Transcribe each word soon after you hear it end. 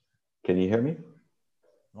Can you hear me?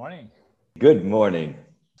 Morning. Good morning.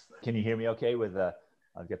 Can you hear me okay with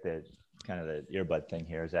I've got the kind of the earbud thing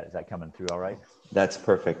here. Is that coming through all right? That's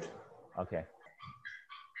perfect. Okay.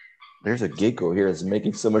 There's a gecko here that's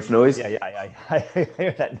making so much noise. Yeah. I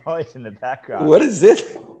hear that noise in the background. What is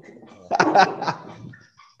it?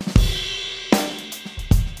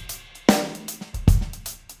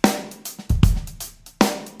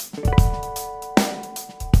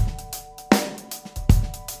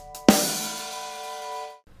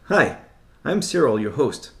 Hi, I'm Cyril, your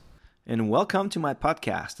host, and welcome to my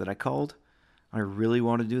podcast that I called I Really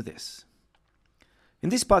Want to Do This. In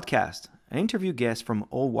this podcast, I interview guests from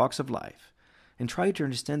all walks of life and try to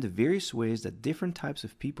understand the various ways that different types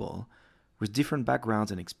of people with different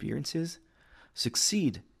backgrounds and experiences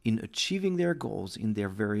succeed in achieving their goals in their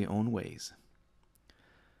very own ways.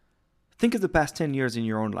 Think of the past 10 years in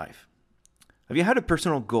your own life. Have you had a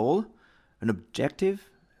personal goal, an objective,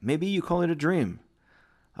 maybe you call it a dream,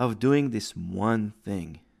 of doing this one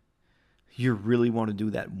thing? You really want to do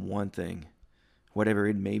that one thing, whatever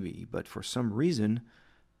it may be, but for some reason,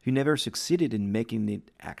 you never succeeded in making it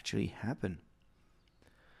actually happen.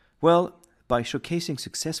 Well, by showcasing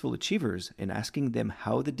successful achievers and asking them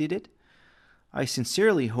how they did it, I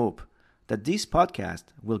sincerely hope that this podcast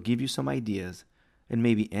will give you some ideas and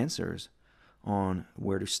maybe answers on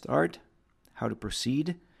where to start, how to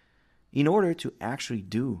proceed, in order to actually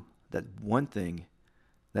do that one thing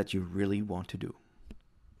that you really want to do.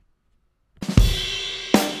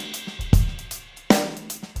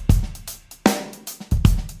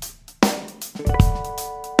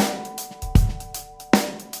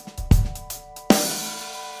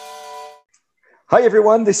 Hi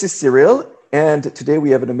everyone, this is Cyril, and today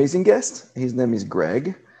we have an amazing guest. His name is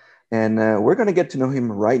Greg, and we're going to get to know him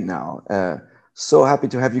right now. So happy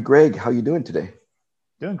to have you, Greg. How are you doing today?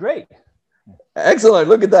 Doing great. Excellent.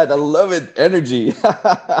 Look at that. I love it. Energy.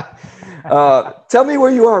 Tell me where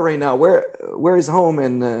you are right now. Where is home?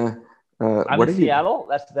 And I'm what in are you? Seattle.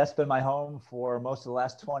 That's been my home for most of the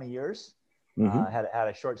last 20 years. Mm-hmm. Had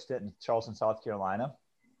a short stint in Charleston, South Carolina,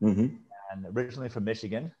 Mm-hmm. and originally from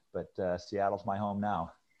Michigan, but Seattle's my home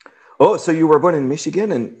now. Oh, so you were born in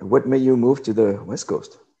Michigan, and what made you move to the West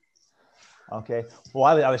Coast? Okay. Well,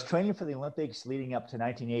 I was training for the Olympics leading up to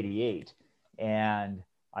 1988, and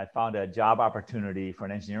I found a job opportunity for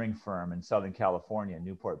an engineering firm in Southern California,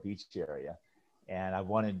 Newport Beach area. And I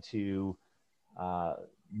wanted to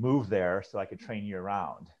move there so I could train year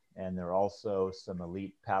round. And there are also some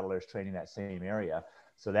elite paddlers training that same area.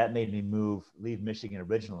 So that made me leave Michigan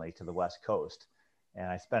originally to the West Coast. And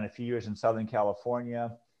I spent a few years in Southern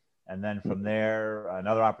California. And then from there,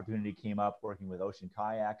 another opportunity came up working with Ocean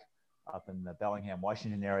Kayak up in the Bellingham,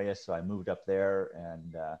 Washington area. So I moved up there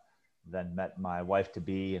and then met my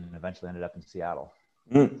wife-to-be and eventually ended up in Seattle.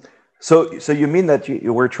 Mm. So you mean that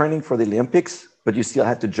you were training for the Olympics, but you still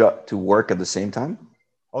had to work at the same time?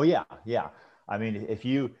 Oh yeah. I mean, if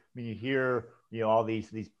you hear all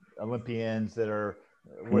these Olympians that are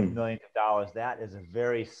worth millions of dollars, that is a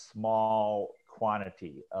very small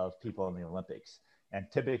quantity of people in the Olympics, and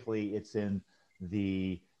typically it's in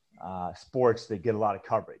the sports that get a lot of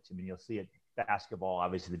coverage. I mean, you'll see it basketball,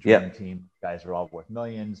 obviously the dream team guys are all worth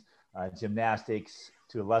millions. Gymnastics,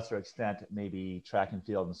 to a lesser extent, maybe track and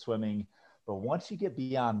field and swimming. But once you get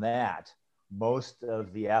beyond that, most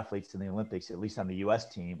of the athletes in the Olympics, at least on the U.S.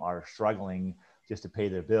 team, are struggling just to pay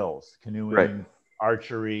their bills. Canoeing, Right.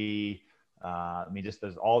 archery. Just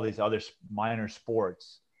there's all these other minor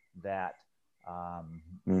sports that,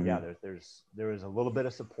 there is a little bit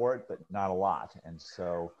of support, but not a lot. And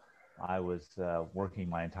so I was working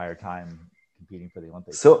my entire time competing for the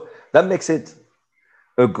Olympics. So that makes it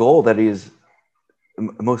a goal that is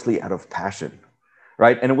mostly out of passion,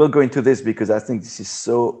 right? And we'll go into this because I think this is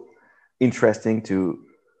so interesting to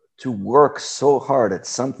work so hard at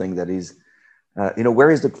something that is,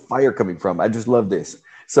 where is the fire coming from? I just love this.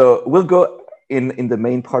 So we'll go in the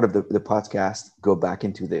main part of the podcast, go back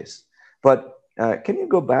into this. But can you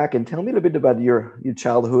go back and tell me a little bit about your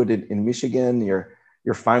childhood in Michigan,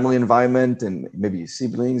 your family environment, and maybe your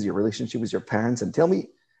siblings, your relationship with your parents, and tell me,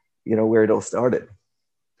 where it all started.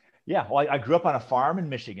 Yeah, well, I grew up on a farm in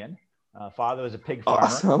Michigan. Father was a pig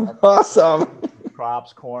farmer. Awesome.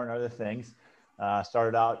 Crops, corn, other things.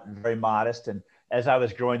 Started out very modest, and as I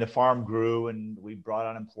was growing, the farm grew, and we brought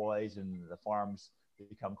on employees, and the farms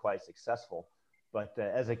become quite successful. But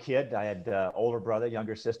as a kid, I had older brother,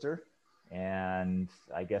 younger sister, and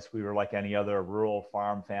I guess we were like any other rural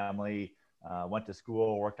farm family. Went to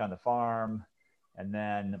school, worked on the farm, and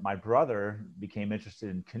then my brother became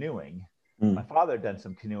interested in canoeing. My father had done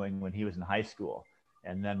some canoeing when he was in high school.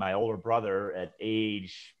 And then my older brother at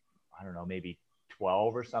age, I don't know, maybe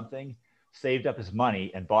 12 or something, saved up his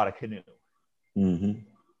money and bought a canoe. Mm-hmm.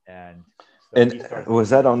 And so And he started. was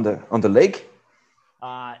that on the lake?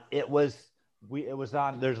 It was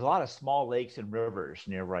on. There's a lot of small lakes and rivers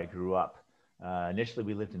near where I grew up. Initially,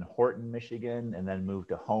 we lived in Horton, Michigan, and then moved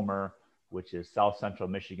to Homer, which is south central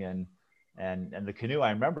Michigan. And the canoe,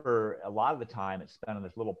 I remember a lot of the time it's spent on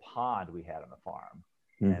this little pond we had on the farm,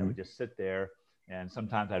 and it would just sit there. And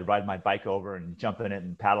sometimes I'd ride my bike over and jump in it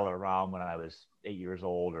and paddle it around when I was 8 years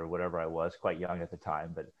old or whatever I was, quite young at the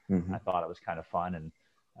time. But I thought it was kind of fun.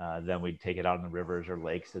 And then we'd take it out in the rivers or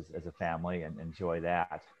lakes as a family and enjoy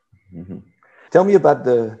that. Mm-hmm. Tell me about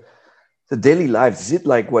the daily life. Is it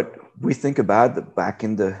like what we think about back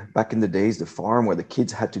in the days, the farm where the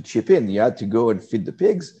kids had to chip in? You had to go and feed the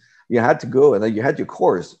pigs. You had to go, and then you had your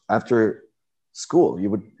chores after school. You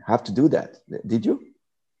would have to do that. Did you?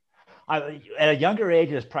 At a younger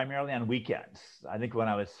age, it was primarily on weekends. I think when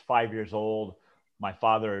I was 5 years old, my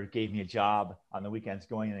father gave me a job on the weekends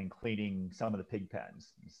going in and cleaning some of the pig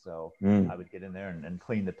pens. So I would get in there and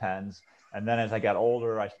clean the pens. And then as I got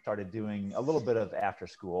older, I started doing a little bit of after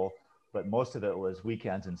school, but most of it was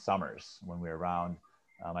weekends and summers when we were around.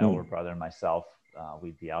 My older brother and myself,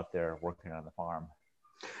 we'd be out there working on the farm.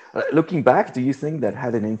 Looking back, do you think that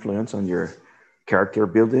had an influence on your character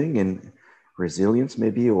building and resilience,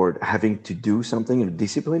 maybe, or having to do something in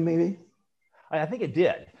discipline, maybe? I think it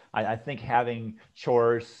did. I think having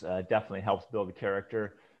chores definitely helps build a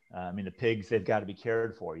character. I mean, the pigs, they've got to be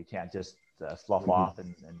cared for. You can't just slough off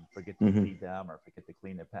and forget to feed them or forget to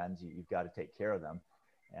clean the pens. You've got to take care of them.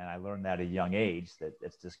 And I learned that at a young age that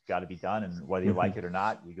it's just got to be done. And whether you like it or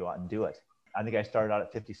not, you go out and do it. I think I started out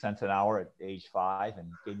at 50 cents an hour at age 5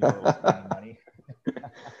 and gave me a little spending money.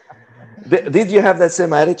 Did you have that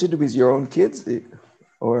same attitude with your own kids?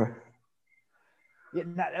 Or?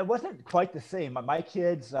 It wasn't quite the same. My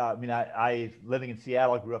kids, I living in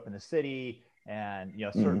Seattle, grew up in the city, and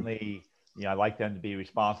certainly, I like them to be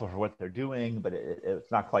responsible for what they're doing, but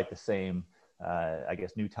it's not quite the same. I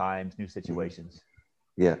guess new times, new situations.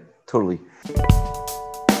 Yeah, totally.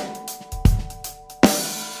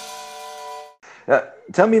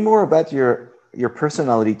 Tell me more about your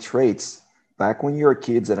personality traits back when you were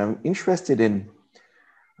kids, and I'm interested in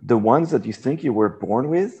the ones that you think you were born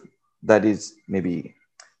with. That is maybe,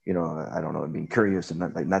 I don't know, being curious and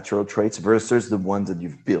not like natural traits versus the ones that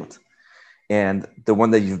you've built. And the one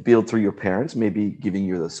that you've built through your parents, maybe giving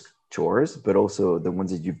you those chores, but also the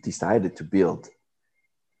ones that you've decided to build.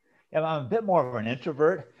 Yeah, I'm a bit more of an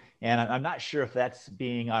introvert, and I'm not sure if that's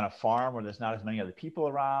being on a farm where there's not as many other people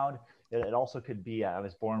around. It also could be I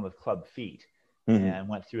was born with club feet and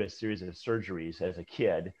went through a series of surgeries as a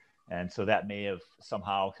kid. And so that may have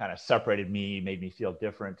somehow kind of separated me, made me feel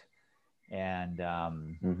different. And,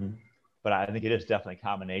 but I think it is definitely a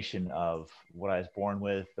combination of what I was born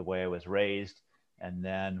with, the way I was raised. And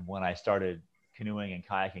then when I started canoeing and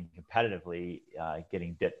kayaking competitively,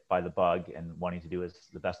 getting bit by the bug and wanting to do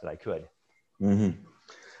the best that I could.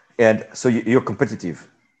 And so you're competitive.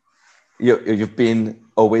 You've been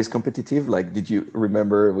always competitive. Like, did you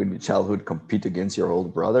remember when your childhood compete against your older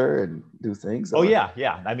brother and do things? Oh,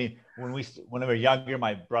 yeah. I mean, when we were younger,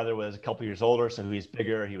 my brother was a couple years older, so he was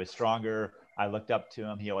bigger, he was stronger. I looked up to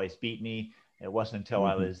him. He always beat me. It wasn't until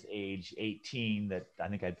I was age 18 that I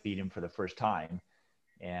think I beat him for the first time.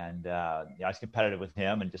 And I was competitive with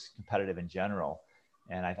him and just competitive in general.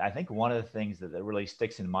 And I think one of the things that really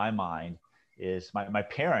sticks in my mind is my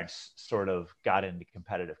parents sort of got into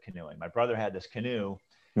competitive canoeing. My brother had this canoe,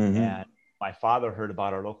 and my father heard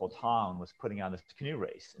about our local town was putting on this canoe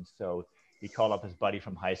race. And so he called up his buddy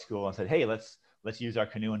from high school and said, hey, let's use our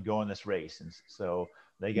canoe and go in this race. And so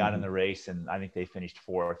they got in the race, and I think they finished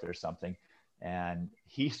 4th or something. And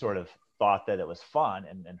he sort of thought that it was fun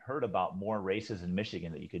and heard about more races in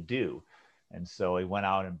Michigan that you could do. And so he went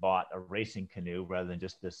out and bought a racing canoe rather than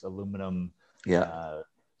just this aluminum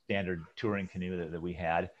standard touring canoe that we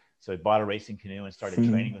had. So I bought a racing canoe and started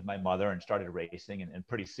training with my mother and started racing. And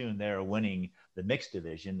pretty soon they were winning the mixed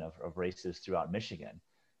division of races throughout Michigan.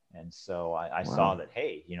 And so I saw that,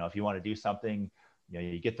 hey, if you want to do something,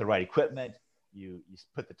 you get the right equipment, you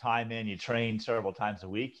put the time in, you train several times a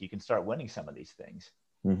week, you can start winning some of these things.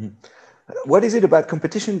 What is it about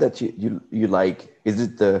competition that you like? Is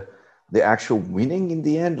it the actual winning in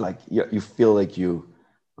the end? Like you feel like you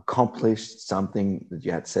accomplished something that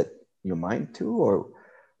you had set your mind to, or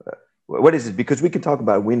what is it? Because we can talk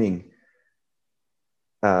about winning.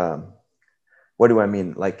 What do I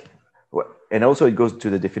mean? Like, and also it goes to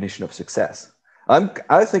the definition of success.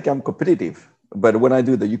 I think I'm competitive, but when I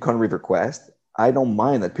do the Yukon River Quest, I don't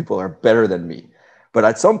mind that people are better than me. But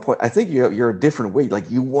at some point, I think you're a different way. Like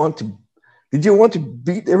you want to, did you want to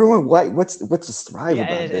beat everyone? Why? What's the strive Yeah,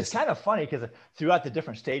 about and it's this? kind of funny because throughout the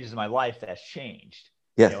different stages of my life, that's changed.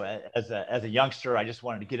 Yes. You know, as a youngster, I just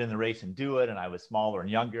wanted to get in the race and do it, and I was smaller and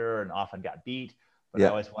younger, and often got beat. But I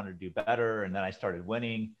always wanted to do better, and then I started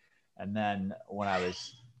winning. And then when I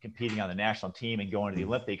was competing on the national team and going to the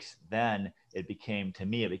Olympics, then it became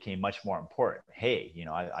much more important. Hey, you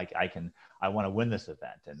know, I want to win this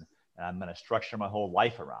event, and I'm going to structure my whole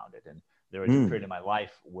life around it. And there was a period in my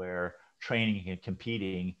life where training and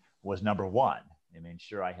competing was number one. I mean,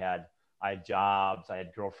 sure, I had jobs, I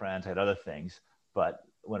had girlfriends, I had other things, but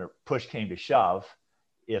when a push came to shove,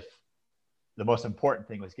 if the most important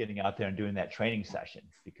thing was getting out there and doing that training session,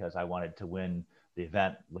 because I wanted to win the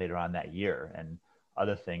event later on that year, and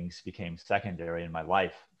other things became secondary in my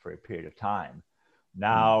life for a period of time.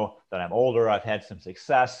 Now that I'm older, I've had some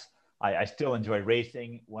success. I still enjoy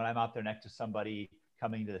racing. When I'm out there next to somebody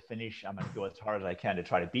coming to the finish, I'm going to go as hard as I can to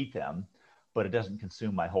try to beat them, but it doesn't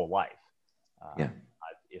consume my whole life.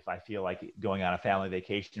 If I feel like going on a family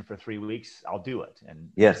vacation for 3 weeks, I'll do it and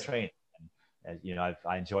train. And you know,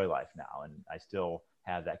 I enjoy life now, and I still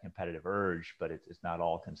have that competitive urge, but it's not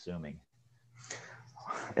all consuming.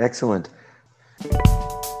 Excellent.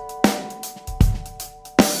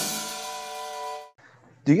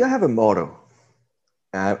 Do you have a motto?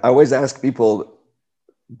 I always ask people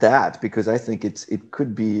that because I think it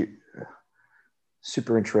could be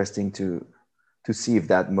super interesting to see if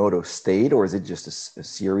that motto stayed, or is it just a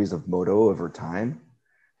series of motto over time?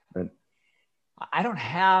 But I don't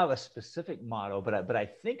have a specific motto, but I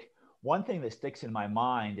think one thing that sticks in my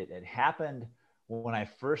mind, it happened when I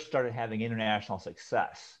first started having international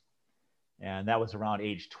success, and that was around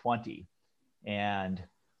age 20. And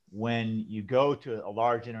when you go to a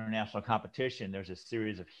large international competition, there's a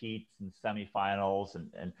series of heats and semifinals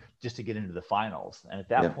and just to get into the finals. And at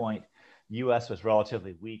that point, the U.S. was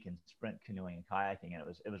relatively weak in sprint canoeing and kayaking, and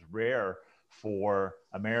it was rare for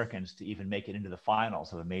Americans to even make it into the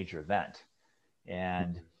finals of a major event.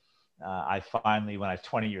 And I finally, when I was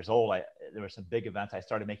 20 years old, there were some big events. I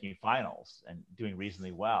started making finals and doing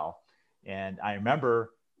reasonably well. And I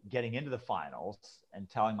remember getting into the finals and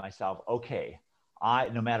telling myself, okay,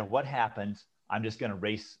 no matter what happens, I'm just going to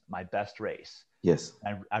race my best race. Yes.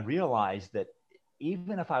 I realized that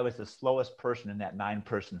even if I was the slowest person in that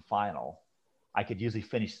 9-person final, I could usually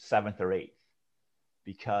finish 7th or 8th,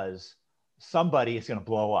 because somebody is going to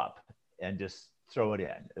blow up and just throw it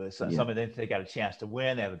in. Somebody, they got a chance to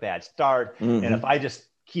win. They have a bad start. And if I just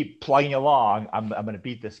keep plugging along, I'm going to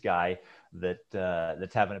beat this guy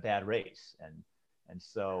that's having a bad race. And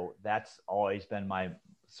so that's always been my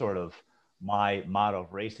motto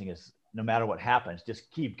of racing is, no matter what happens,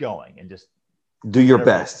 just keep going and just do your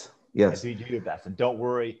best. Yes. Do your best. And don't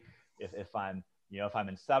worry if I'm in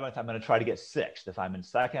 7th, I'm going to try to get 6th. If I'm in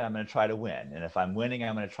 2nd, I'm going to try to win. And if I'm winning,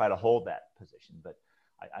 I'm going to try to hold that position. But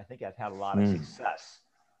I think I've had a lot of success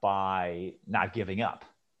by not giving up.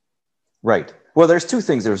 Right. Well, there's two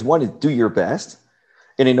things. There's one is do your best.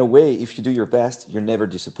 And in a way, if you do your best, you're never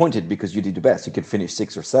disappointed because you did your best. You can finish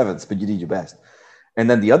 6th or 7th, but you did your best. And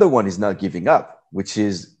then the other one is not giving up, which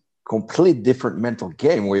is complete different mental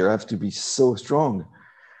game where you have to be so strong.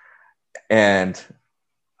 And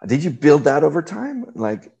did you build that over time?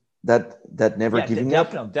 Like that never giving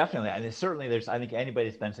up? Definitely. I mean, certainly I think anybody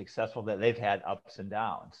that's been successful, that they've had ups and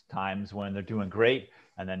downs, times when they're doing great,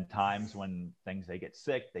 and then times when they get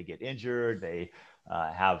sick, they get injured, they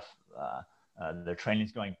have their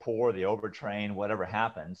training's going poor, they overtrain, whatever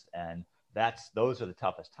happens. And those are the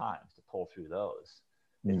toughest times to pull through those.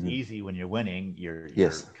 It's easy when you're winning, you're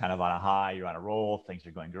kind of on a high, you're on a roll, things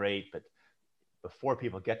are going great. But before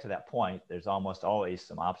people get to that point, there's almost always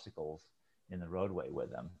some obstacles in the roadway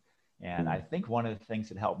with them. And I think one of the things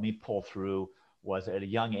that helped me pull through was at a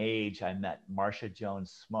young age, I met Marcia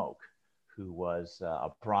Jones Smoke, who was a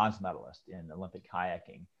bronze medalist in Olympic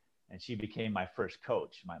kayaking. And she became my first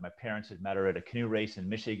coach. My parents had met her at a canoe race in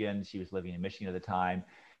Michigan. She was living in Michigan at the time.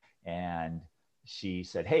 And she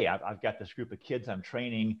said, hey, I've got this group of kids I'm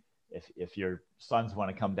training. If your sons want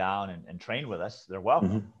to come down and train with us, they're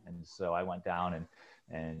welcome. And so I went down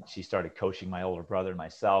and she started coaching my older brother and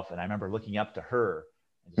myself. And I remember looking up to her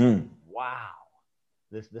and just thinking, wow,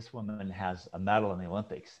 this woman has a medal in the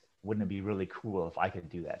Olympics. Wouldn't it be really cool if I could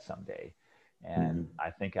do that someday? And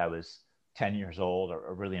I think I was 10 years old, or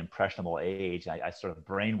a really impressionable age. I sort of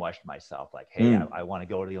brainwashed myself like, hey, I want to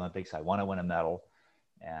go to the Olympics. I want to win a medal.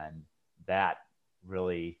 And that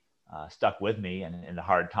really stuck with me. And in the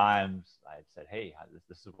hard times, I said, hey,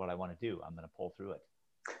 this is what I want to do. I'm going to pull through it.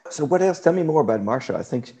 So what else? Tell me more about Marcia. I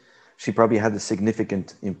think she probably had a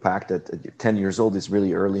significant impact at 10 years old is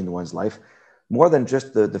really early in one's life. More than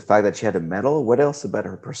just the fact that she had a medal, what else about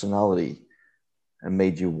her personality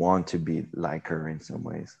made you want to be like her in some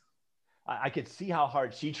ways? I could see how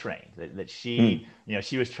hard she trained, that Mm. she,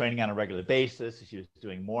 she was training on a regular basis. She was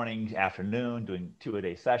doing morning, afternoon, doing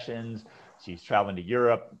 2-a-day sessions. She's traveling to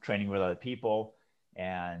Europe, training with other people.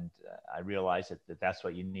 And I realized that's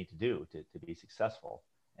what you need to do to be successful.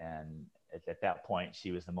 And at that point,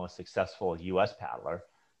 she was the most successful US paddler.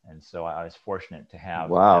 And so I was fortunate to have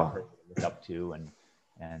Wow. her to look up to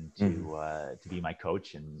and to be my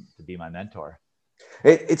coach and to be my mentor.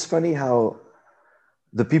 It's funny how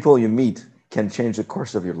the people you meet can change the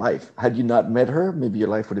course of your life. Had you not met her, maybe your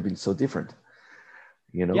life would have been so different,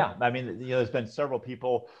 you know? Yeah, I mean, there's been several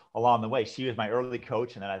people along the way. She was my early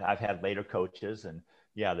coach, and then I've had later coaches. And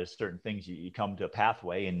yeah, there's certain things you come to a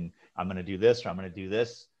pathway, and I'm going to do this or I'm going to do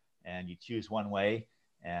this, and you choose one way,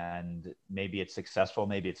 and maybe it's successful,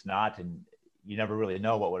 maybe it's not, and you never really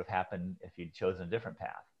know what would have happened if you'd chosen a different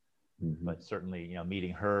path. Mm-hmm. But certainly,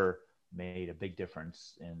 meeting her made a big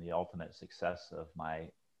difference in the ultimate success of my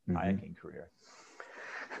kayaking career.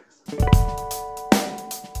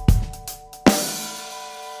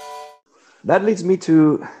 That leads me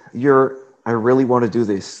to your I really want to do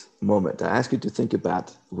this moment. I ask you to think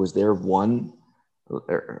about, was there one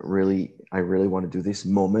I really want to do this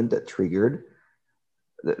moment that triggered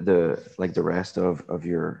the like the rest of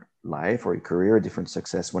your life or your career, a different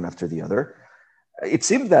success one after the other? It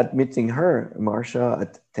seemed that meeting her, Marcia,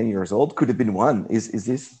 at 10 years old could have been one. Is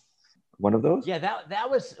this one of those? Yeah, that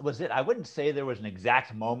was it. I wouldn't say there was an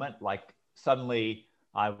exact moment, like suddenly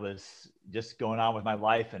I was just going on with my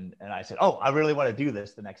life and I said, oh, I really want to do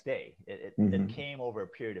this the next day. It came over a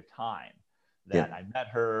period of time that I met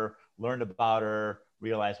her, learned about her,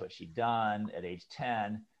 realized what she'd done at age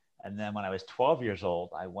 10. And then when I was 12 years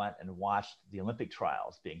old, I went and watched the Olympic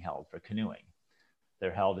trials being held for canoeing.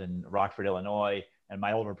 They're held in Rockford, Illinois. And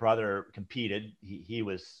my older brother competed. He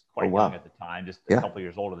was quite young at the time, just a couple of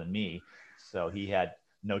years older than me. So he had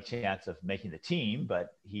no chance of making the team,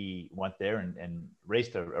 but he went there and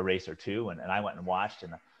raced a race or two. And I went and watched.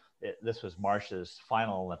 And this was Marcia's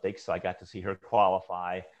final Olympics. So I got to see her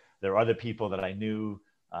qualify. There were other people that I knew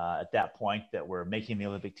at that point that were making the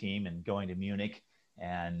Olympic team and going to Munich.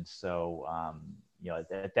 And so,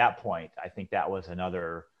 at that point, I think that was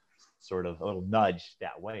another sort of a little nudge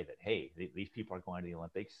that way that, hey, these people are going to the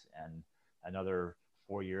Olympics, and another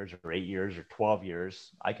 4 years or 8 years or 12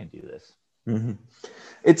 years, I can do this. Mm-hmm.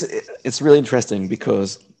 It's really interesting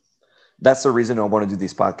because that's the reason I want to do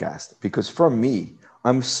this podcast, because for me,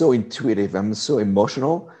 I'm so intuitive, I'm so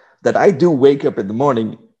emotional that I do wake up in the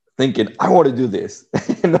morning thinking I want to do this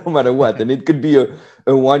no matter what. And it could be a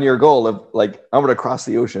 1-year goal of like, I want to cross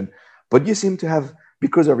the ocean. But you seem to have,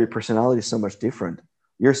 because of your personality so much different,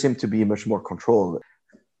 you seem to be much more controlled.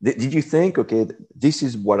 Did you think, okay, this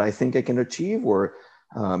is what I think I can achieve? Or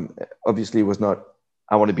obviously it was not,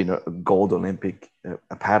 I want to be a gold Olympic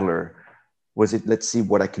a paddler. Was it, let's see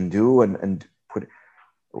what I can do and put,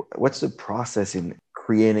 what's the process in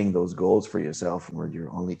creating those goals for yourself when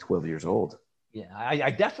you're only 12 years old? Yeah,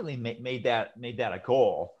 I definitely made that a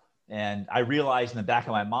goal. And I realized in the back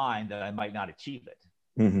of my mind that I might not achieve it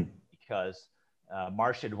because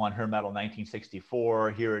Marcia had won her medal in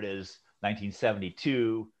 1964. Here it is,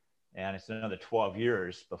 1972. And it's another 12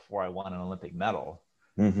 years before I won an Olympic medal.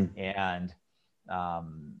 And,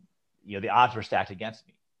 the odds were stacked against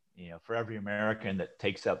me. For every American that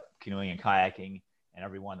takes up canoeing and kayaking and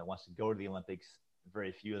everyone that wants to go to the Olympics,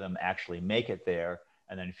 very few of them actually make it there.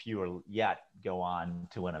 And then fewer yet go on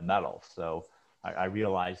to win a medal. So I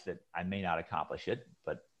realized that I may not accomplish it,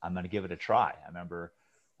 but I'm going to give it a try. I remember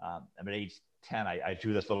at age 10, I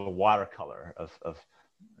drew this little watercolor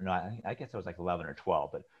I guess I was like 11 or 12,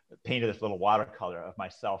 but painted this little watercolor of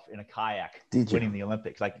myself in a kayak winning the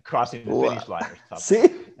Olympics, like crossing the finish line or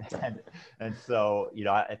something. See? And so,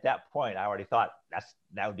 at that point, I already thought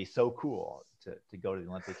that would be so cool to go to the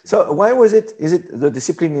Olympics. So why was it, the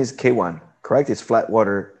discipline is K1, correct? It's flat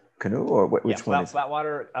water canoe or which one is flat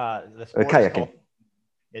water, the sport kayaking.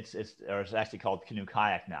 It's actually called canoe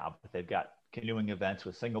kayak now, but they've got canoeing events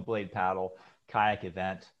with single blade paddle, kayak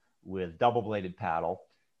event with double bladed paddle.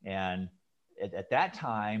 And at that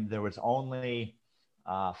time, there was only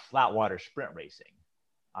flat water sprint racing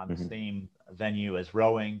on the same venue as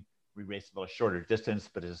rowing. We raced a little shorter distance,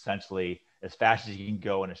 but it's essentially as fast as you can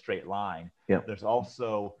go in a straight line. Yeah. There's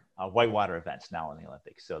also whitewater events now in the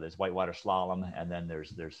Olympics. So there's whitewater slalom, and then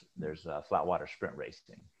there's flat water sprint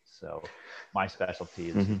racing. So my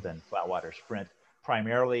specialty has been flat water sprint,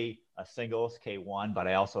 primarily a singles K1, but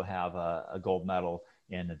I also have a gold medal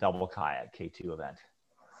in the double kayak K2 event.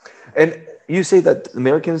 And you say that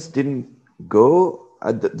Americans didn't go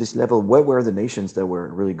at this level. What were the nations that were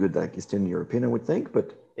really good, like Eastern European, I would think?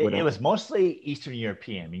 But it was mostly Eastern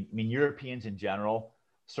European. I mean, Europeans in general,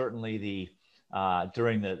 certainly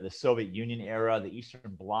during the Soviet Union era, the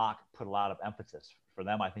Eastern Bloc put a lot of emphasis. For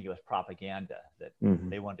them, I think it was propaganda that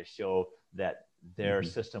they wanted to show that their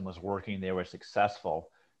system was working, they were successful.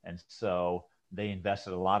 And so they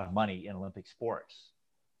invested a lot of money in Olympic sports.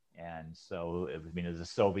 And so, it was the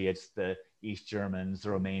Soviets, the East Germans, the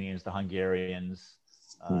Romanians, the Hungarians,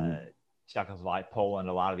 Czechoslovakia, Poland,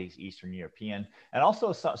 a lot of these Eastern European, and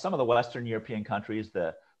also some of the Western European countries,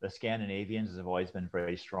 the Scandinavians have always been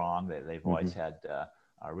very strong. They've always had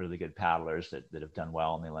really good paddlers that have done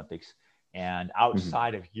well in the Olympics. And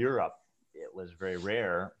outside of Europe, it was very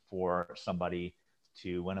rare for somebody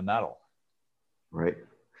to win a medal. Right.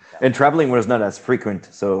 And traveling was not as frequent.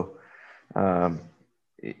 So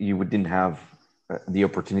you didn't have the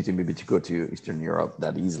opportunity maybe to go to Eastern Europe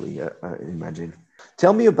that easily, I imagine.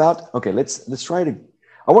 Tell me about, okay, let's try to,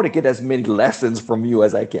 I want to get as many lessons from you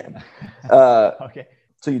as I can. Okay.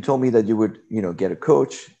 So you told me that you would, get a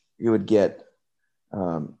coach, you would get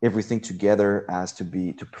everything together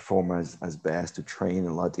to perform as best, to train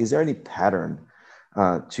a lot. Is there any pattern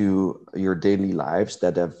to your daily lives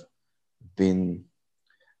that have been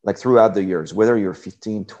like throughout the years, whether you're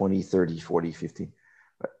 15, 20, 30, 40, 50,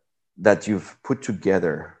 that you've put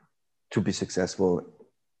together to be successful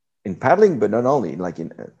in paddling, but not only,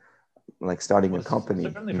 like starting a company?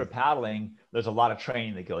 Certainly for paddling, there's a lot of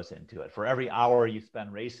training that goes into it. For every hour you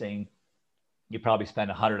spend racing, you probably spend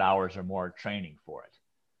 100 hours or more training for it.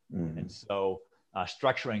 And so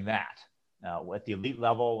structuring that. Now, at the elite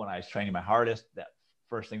level, when I was training my hardest, that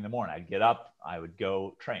first thing in the morning, I'd get up, I would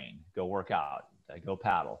go train, go work out, I'd go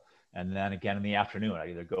paddle. And then again in the afternoon, I'd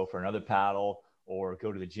either go for another paddle or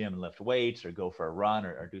go to the gym and lift weights or go for a run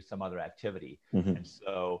or do some other activity. And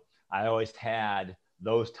so I always had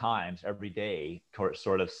those times every day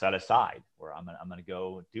sort of set aside where I'm going to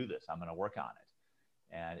go do this. I'm going to work on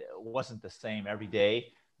it. And it wasn't the same every day.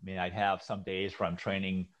 I mean, I'd have some days where I'm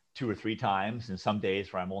training 2 or 3 times and some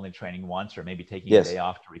days where I'm only training once or maybe taking a day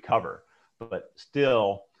off to recover. But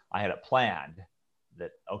still, I had it planned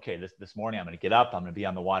that, okay, this morning I'm going to get up, I'm going to be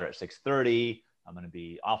on the water at 6:30. I'm going to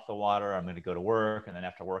be off the water. I'm going to go to work. And then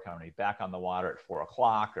after work, I'm going to be back on the water at 4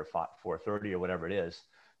 o'clock or 4:30 or whatever it is.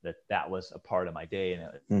 That was a part of my day. And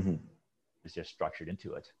it was just structured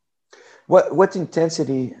into it. What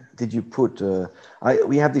intensity did you put?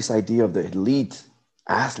 We have this idea of the elite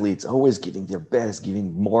athletes always giving their best,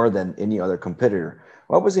 giving more than any other competitor.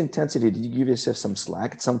 What was the intensity? Did you give yourself some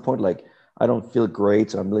slack at some point? Like, I don't feel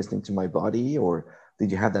great, so I'm listening to my body? Or did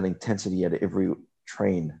you have that intensity at every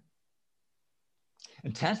train?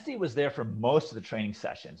 Intensity was there for most of the training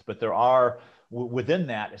sessions, but there are within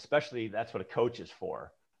that, especially that's what a coach is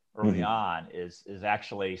for early on, is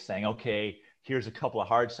actually saying, okay, here's a couple of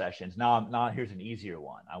hard sessions. Now here's an easier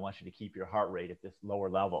one. I want you to keep your heart rate at this lower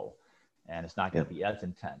level, and it's not going to be as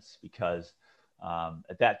intense because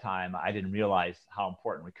at that time I didn't realize how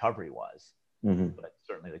important recovery was, but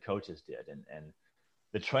certainly the coaches did. And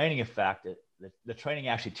the training effect, the training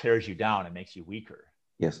actually tears you down and makes you weaker.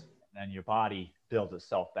 Yes. And your body builds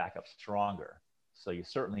itself back up stronger. So you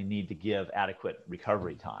certainly need to give adequate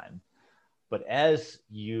recovery time. But as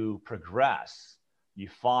you progress, you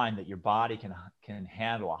find that your body can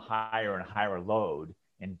handle a higher and higher load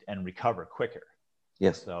and recover quicker.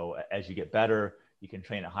 Yes. So as you get better, you can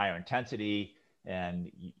train at higher intensity and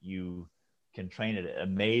you can train at an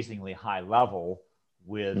amazingly high level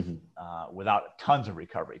without tons of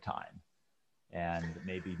recovery time and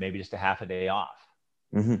maybe just a half a day off.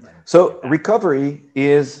 So recovery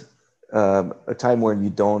is a time when you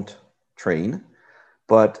don't train,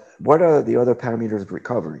 but what are the other parameters of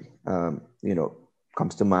recovery?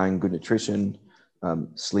 Comes to mind good nutrition,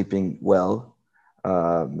 sleeping well,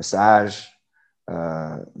 massage,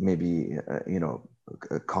 maybe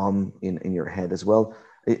calm in your head as well.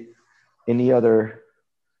 Any other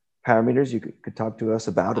parameters you could talk to us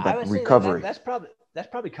about recovery? That's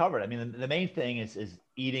probably covered. I mean, the main thing is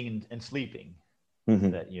eating and sleeping.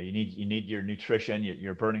 That you need your nutrition.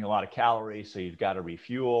 You're burning a lot of calories, so you've got to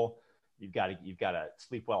refuel. You've got to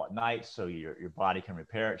sleep well at night so your body can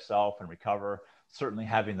repair itself and recover. Certainly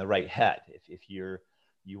having the right head. If you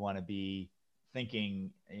want to be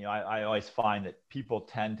thinking, I always find that people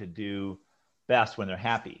tend to do best when they're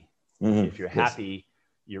happy. If you're happy,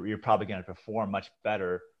 you're probably going to perform much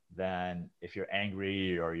better than if you're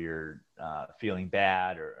angry or you're feeling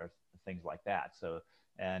bad or things like that. So,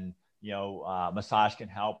 and massage can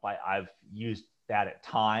help. I've used that at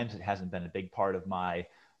times. It hasn't been a big part of my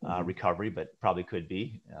recovery, but probably could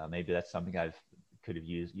be. Maybe that's something could have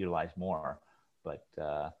utilized more. But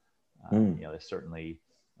there's certainly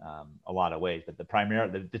a lot of ways. But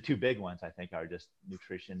the two big ones, I think, are just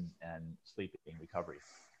nutrition and sleeping recovery.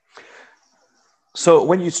 So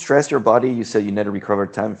when you stress your body, you said you never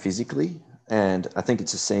recovered time physically, and I think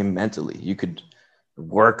it's the same mentally. You could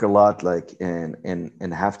work a lot, like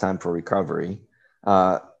and have time for recovery.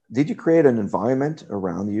 Did you create an environment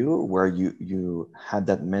around you where you had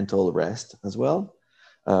that mental rest as well,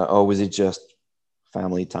 or was it just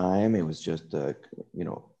family time? It was just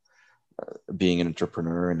being an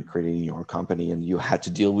entrepreneur and creating your company, and you had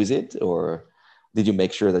to deal with it, or did you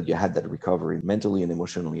make sure that you had that recovery mentally and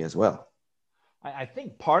emotionally as well? I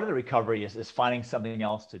think part of the recovery is finding something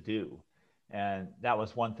else to do. And that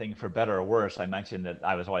was one thing, for better or worse. I mentioned that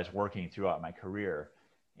I was always working throughout my career,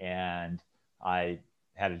 and I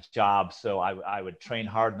had a job. So I would train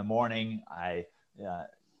hard in the morning.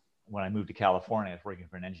 When I moved to California, I was working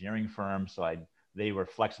for an engineering firm. So they were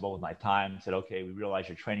flexible with my time and said, okay, we realize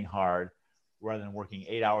you're training hard. Rather than working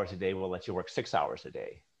 8 hours a day, we'll let you work 6 hours a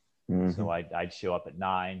day. Mm-hmm. So I'd show up at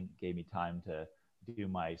 9, gave me time to do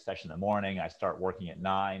my session in the morning. I start working at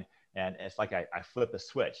 9, and it's like I flip a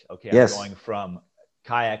switch. Okay, yes. I'm going from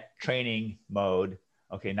kayak training mode.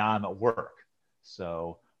 Okay, now I'm at work.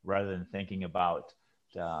 So rather than thinking about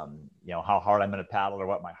how hard I'm going to paddle or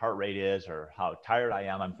what my heart rate is or how tired I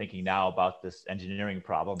am, I'm thinking now about this engineering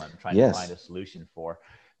problem I'm trying to find a solution for.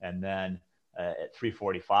 And then at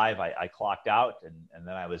 3:45, I clocked out, and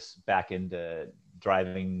then I was back into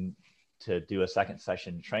driving to do a second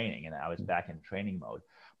session training, and I was back in training mode.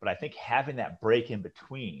 But I think having that break in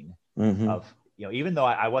between of, even though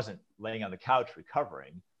I wasn't laying on the couch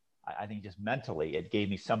recovering, I think just mentally it gave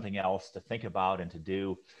me something else to think about and to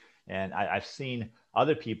do. And I've seen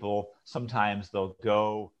other people, sometimes they'll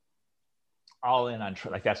go all in on,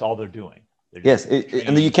 like that's all they're doing. Yes.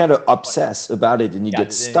 And then you kind of obsess about it and you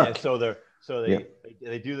get stuck. And so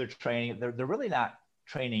they do their training. They're really not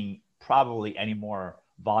training probably any more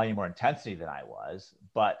volume or intensity than I was,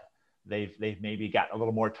 but they've maybe got a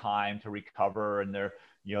little more time to recover, and they're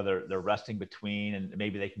resting between, and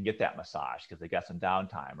maybe they can get that massage because they got some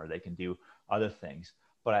downtime, or they can do other things.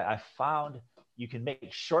 But I found you can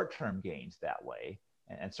make short-term gains that way.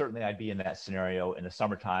 And certainly I'd be in that scenario in the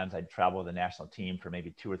summer times. I'd travel with the national team for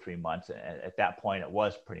maybe 2 or 3 months. And at that point, it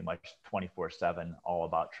was pretty much 24/7, all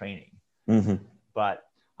about training. Mm-hmm. But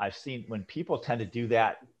I've seen when people tend to do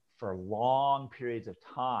that for long periods of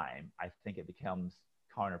time, I think it becomes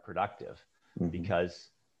counterproductive because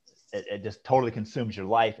it just totally consumes your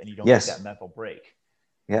life, and you don't get that mental break.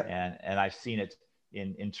 Yeah. And I've seen it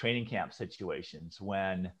in training camp situations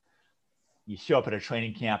when you show up at a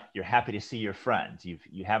training camp, you're happy to see your friends.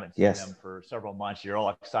 You haven't seen them for several months. You're all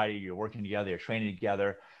excited. You're working together. You're training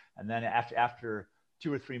together. And then after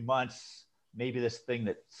 2 or 3 months, maybe this thing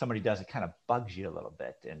that somebody does, it kind of bugs you a little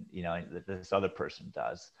bit. And, this other person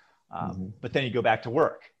does. But then you go back to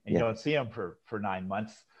work and you don't see them for 9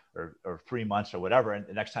 months or 3 months or whatever. And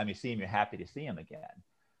the next time you see them, you're happy to see them again.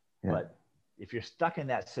 Yeah. But if you're stuck in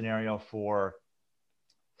that scenario for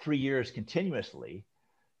 3 years continuously,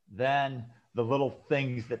 then the little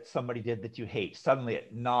things that somebody did that you hate, suddenly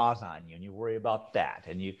it gnaws on you and you worry about that.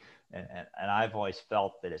 And I've always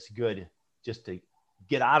felt that it's good just to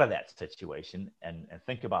get out of that situation and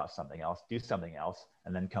think about something else, do something else,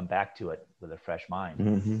 and then come back to it with a fresh mind.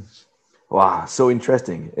 Mm-hmm. Wow. So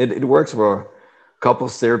interesting. It works for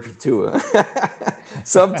couples therapy too.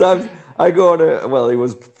 Sometimes I go it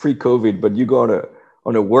was pre-COVID, but you go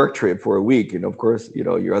on a work trip for a week. And of course,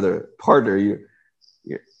 your other partner, you're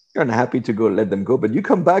unhappy to go, let them go, but you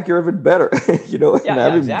come back, you're even better,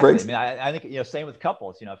 exactly. Breaks. I mean, I think, same with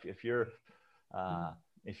couples, if you're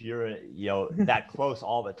that close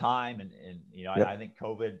all the time and I think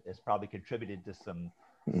COVID has probably contributed to some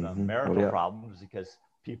marital problems because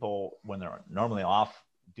people, when they're normally off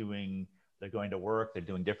they're going to work, they're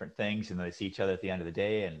doing different things, and they see each other at the end of the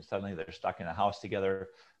day, and suddenly they're stuck in a house together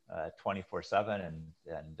 24/7.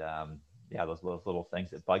 And those little things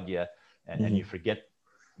that bug you and you forget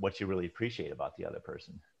what you really appreciate about the other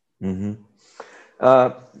person. Mm-hmm.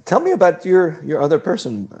 Tell me about your other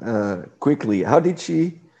person quickly. How did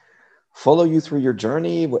she follow you through your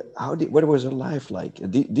journey? What was her life like?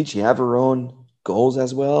 Did she have her own goals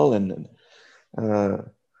as well? And I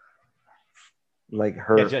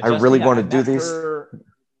really want to do this.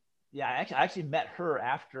 I actually met her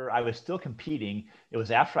after I was still competing. It was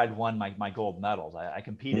after I'd won my gold medals. I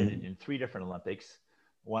competed in 3 different Olympics.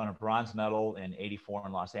 Won a bronze medal in '84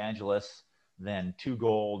 in Los Angeles, then 2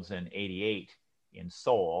 golds in '88 in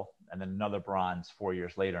Seoul. then another bronze 4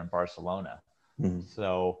 years later in Barcelona. Mm-hmm.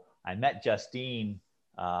 So I met Justine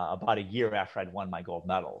about a year after I'd won my gold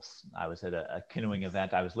medals. I was at a canoeing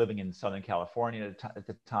event. I was living in Southern California at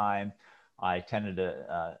the time. I attended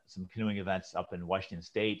some canoeing events up in Washington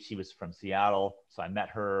State. She was from Seattle, so I met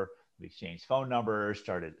her. We exchanged phone numbers,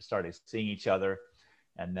 started seeing each other.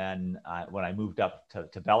 And then when I moved up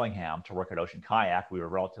to Bellingham to work at Ocean Kayak, we were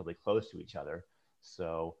relatively close to each other.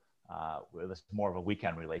 So it was more of a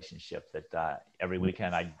weekend relationship that every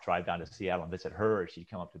weekend I'd drive down to Seattle and visit her. She'd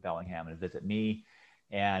come up to Bellingham and visit me.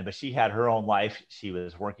 But she had her own life. She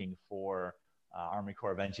was working for Army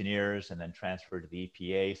Corps of Engineers and then transferred to the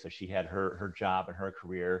EPA. So she had her job and her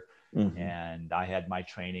career. Mm-hmm. And I had my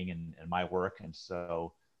training and my work. And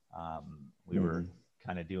so we mm-hmm. were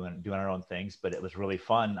kind of doing our own things, but it was really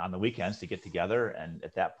fun on the weekends to get together. And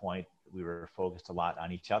at that point, we were focused a lot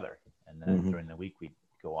on each other. And then mm-hmm. during the week, we'd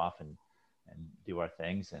go off and do our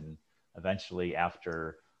things. And eventually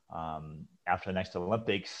after the next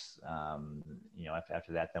Olympics,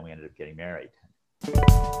 after that, then we ended up getting married.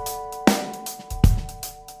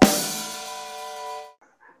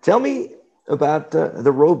 Tell me about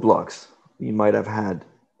the roadblocks you might have had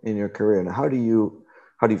in your career, and how do you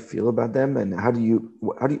feel about them, and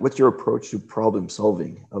what's your approach to problem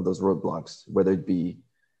solving of those roadblocks, whether it be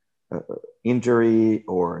injury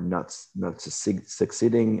or not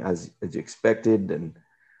succeeding as you expected, and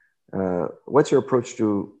what's your approach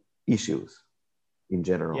to issues in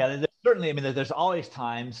general? Yeah, there's certainly. I mean, there's always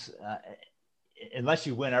times, unless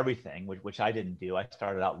you win everything, which I didn't do. I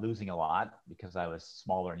started out losing a lot because I was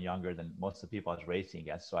smaller and younger than most of the people I was racing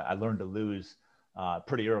against. So I learned to lose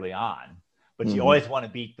pretty early on. But mm-hmm. you always want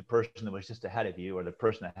to beat the person that was just ahead of you or the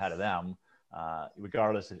person ahead of them.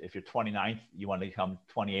 Regardless if you're 29th, you want to come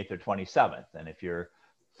 28th or 27th. And if you're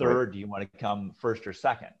third, right. you want to come first or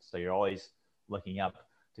second. So you're always looking up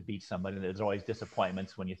to beat somebody. There's always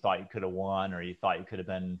disappointments when you thought you could have won or you thought you could have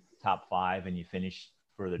been top 5 and you finished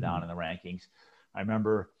further down in the rankings. I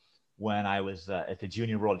remember when I was at the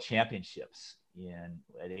Junior World Championships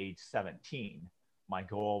at age 17, my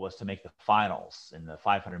goal was to make the finals in the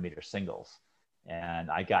 500-meter singles. And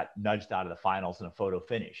I got nudged out of the finals in a photo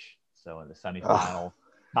finish. So in the semifinal,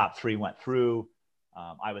 top 3 went through.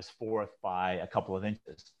 I was 4th by a couple of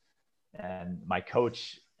inches. And my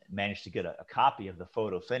coach managed to get a copy of the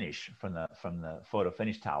photo finish from the photo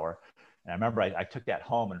finish tower. And I remember I took that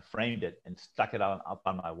home and framed it and stuck it up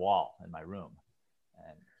on my wall in my room.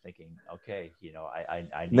 And thinking, okay,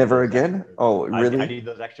 I need never again. Oh, really? I need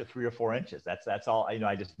those extra 3 or 4 inches. That's all.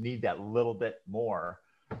 I just need that little bit more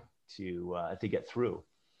to get through.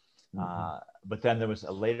 Mm-hmm. But then there was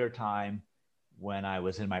a later time when I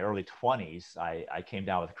was in my early 20s. I came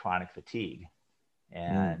down with chronic fatigue,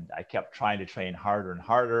 and I kept trying to train harder and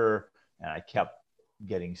harder, and I kept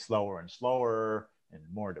getting slower and slower and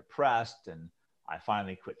more depressed. And I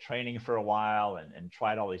finally quit training for a while and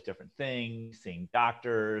tried all these different things, seeing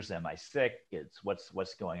doctors. Am I sick? It's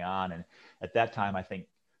what's going on. And at that time, I think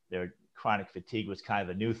their chronic fatigue was kind of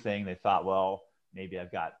a new thing. They thought, well, maybe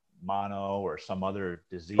I've got mono or some other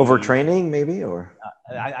disease. Overtraining, maybe, or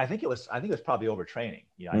I think it was probably overtraining.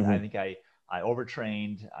 Mm-hmm. I think I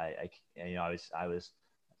overtrained. I was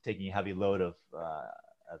taking a heavy load of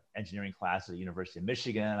engineering classes at the University of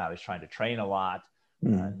Michigan. I was trying to train a lot.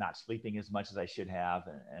 Not sleeping as much as I should have.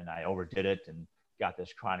 And I overdid it and got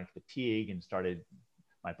this chronic fatigue and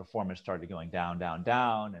my performance started going down.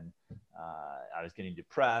 And I was getting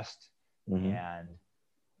depressed. Mm-hmm. And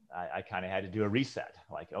I kind of had to do a reset.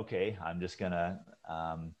 Like, okay, I'm just going to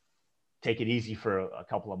take it easy for a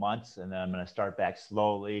couple of months. And then I'm going to start back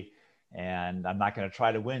slowly. And I'm not going to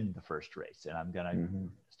try to win the first race. And I'm going to mm-hmm.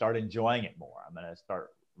 start enjoying it more. I'm going to start,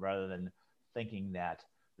 rather than thinking that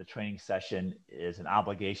the training session is an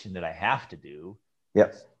obligation that I have to do. Yep.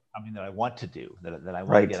 It's something that I want to do, that I want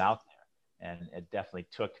right. to get out there. And it definitely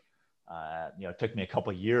took me a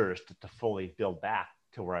couple of years to fully build back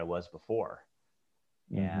to where I was before.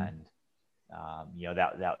 Mm-hmm. And,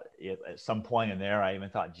 at some point in there, I even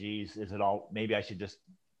thought, geez, is it all, maybe I should just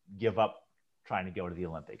give up trying to go to the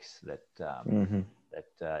Olympics, mm-hmm.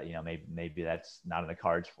 Maybe that's not in the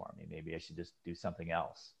cards for me. Maybe I should just do something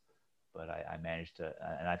else. But I managed to,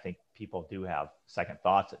 and I think people do have second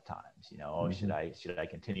thoughts at times. Mm-hmm. Should I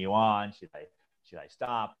continue on? Should I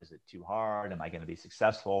stop? Is it too hard? Am I going to be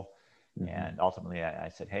successful? Mm-hmm. And ultimately, I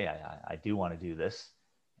said, hey, I do want to do this,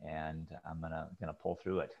 and I'm gonna pull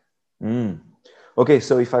through it. Okay,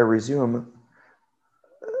 so if I resume,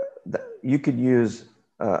 you could use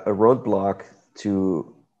a roadblock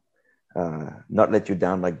to not let you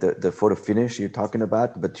down, like the photo finish you're talking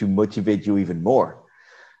about, but to motivate you even more.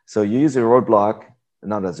 So you use a roadblock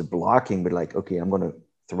not as a blocking, but like, okay, I'm going to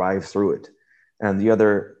thrive through it. And the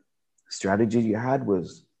other strategy you had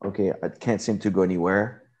was, okay, I can't seem to go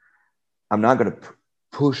anywhere. I'm not going to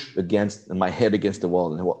push against my head against the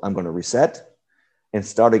wall, and I'm going to reset and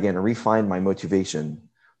start again and refine my motivation,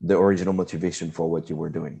 the original motivation for what you were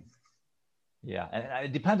doing. Yeah, and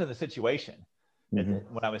it depends on the situation.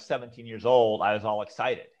 Mm-hmm. When I was 17 years old, I was all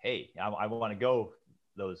excited. Hey, I want to go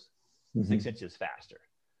those 6 inches faster.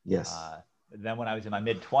 Yes. Then when I was in my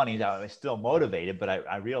mid 20s, I was still motivated, but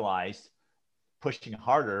I realized pushing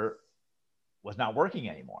harder was not working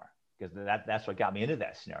anymore, because that's what got me into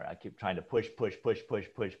that scenario. I keep trying to push,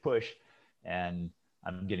 and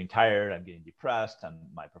I'm getting tired. I'm getting depressed.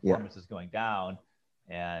 My performance is going down.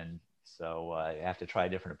 And so I have to try a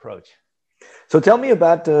different approach. So tell me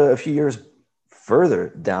about a few years further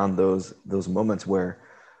down those moments where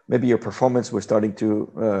maybe your performance was starting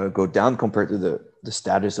to go down compared to the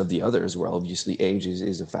status of the others, where obviously age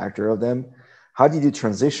is a factor of them. How did you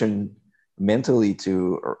transition mentally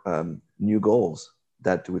to new goals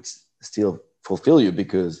that would still fulfill you?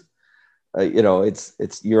 Because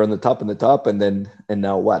it's you're on the top, and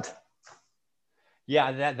now what?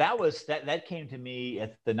 Yeah, that came to me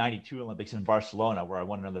at the '92 Olympics in Barcelona, where I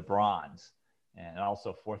won another bronze, and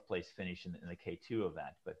also fourth place finish in the K2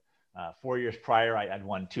 event. But 4 years prior, I'd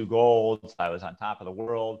won 2 golds. I was on top of the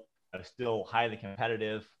world. I was still highly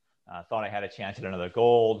competitive. Thought I had a chance at another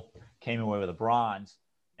gold. Came away with a bronze.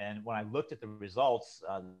 And when I looked at the results,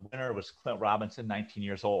 the winner was Clint Robinson, 19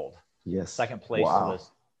 years old. Yes. Second place was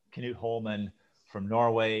Knut Holman from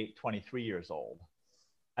Norway, 23 years old.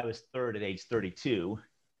 I was third at age 32.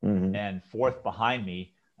 Mm-hmm. And fourth behind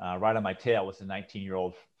me, right on my tail, was a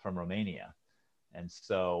 19-year-old from Romania. And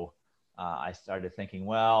so I started thinking,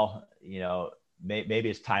 well, maybe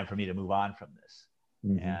it's time for me to move on from this.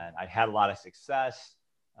 Mm-hmm. And I had a lot of success.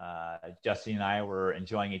 Justin and I were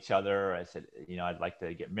enjoying each other. I said, I'd like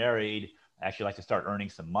to get married. I actually like to start earning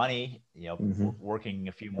some money, working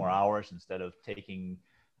a few more hours instead of taking,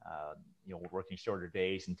 working shorter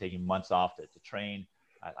days and taking months off to train.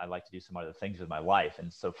 I like to do some other things with my life.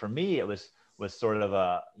 And so for me, it was sort of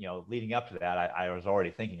a, leading up to that, I was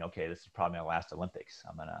already thinking, okay, this is probably my last Olympics.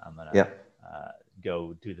 I'm gonna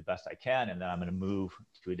go do the best I can, and then I'm gonna move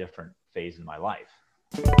to a different phase in my life.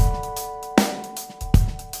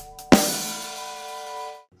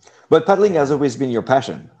 But paddling has always been your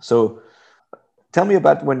passion. So tell me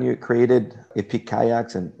about when you created Epic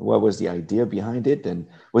Kayaks, and what was the idea behind it? And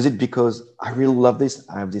was it because I really love this,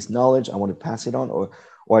 I have this knowledge, I want to pass it on,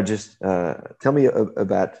 or just tell me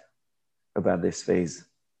about this phase?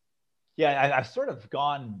 Yeah, I've sort of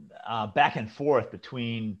gone back and forth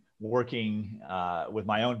between working with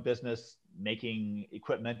my own business, making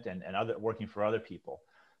equipment, and working for other people.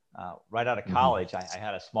 Right out of college, I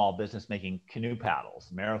had a small business making canoe paddles,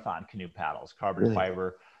 marathon canoe paddles, carbon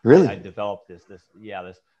fiber. Really? I developed this.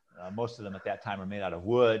 Most of them at that time were made out of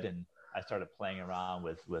wood, and I started playing around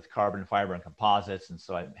with carbon fiber and composites. And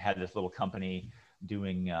so I had this little company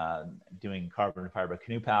doing carbon fiber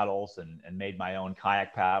canoe paddles, and made my own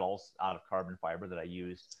kayak paddles out of carbon fiber that I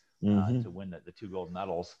used to win the 2 gold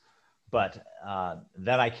medals. But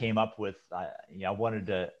then I came up with, I wanted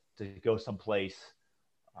to go someplace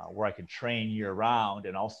where I could train year round,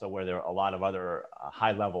 and also where there are a lot of other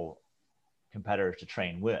high level competitors to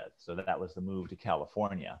train with. So that was the move to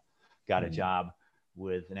California. Got a job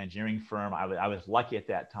with an engineering firm. I was lucky at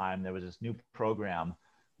that time. There was this new program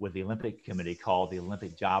with the Olympic Committee called the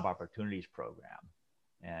Olympic Job Opportunities Program.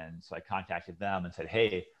 And so I contacted them and said,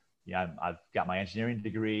 hey, I've got my engineering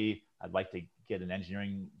degree. I'd like to get an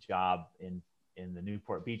engineering job in the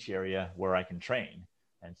Newport Beach area where I can train.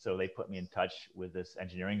 And so they put me in touch with this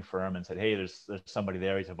engineering firm and said, hey, there's somebody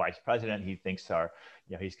there. He's a vice president. He thinks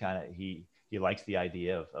he likes the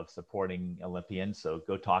idea of supporting Olympians. So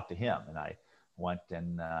go talk to him. And I went,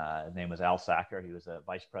 and his name was Al Sacker. He was a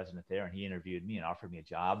vice president there, and he interviewed me and offered me a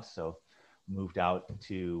job. So moved out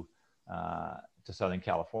to Southern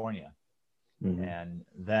California. Mm-hmm. And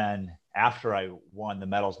then after I won the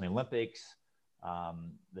medals in the Olympics,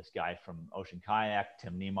 this guy from Ocean Kayak,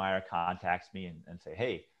 Tim Niemeyer, contacts me and say,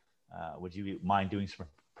 hey, would you mind doing some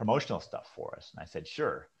promotional stuff for us? And I said,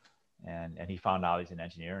 sure. And he found out he's an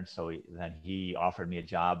engineer. And so he offered me a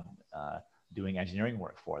job doing engineering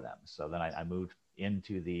work for them. So then I moved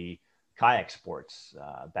into the kayak sports,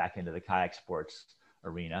 back into the kayak sports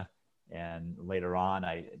arena. And later on,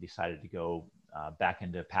 I decided to go back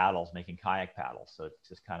into paddles, making kayak paddles. So it's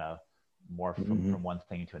just kind of morphed from one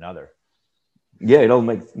thing to another. Yeah, it all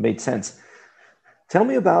made sense. Tell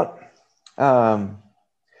me about,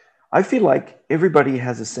 I feel like everybody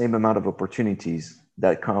has the same amount of opportunities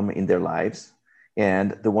that come in their lives.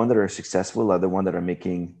 And the one that are successful are the one that are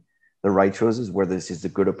making the right choices, whether this is a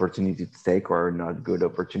good opportunity to take or not good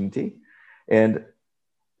opportunity. And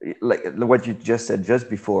like what you just said just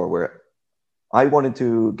before, where I wanted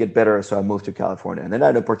to get better, so I moved to California, and then I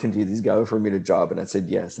had an opportunity. This guy offered me the job, and I said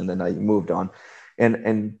yes, and then I moved on.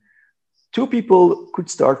 And two people could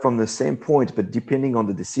start from the same point, but depending on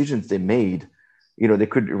the decisions they made, they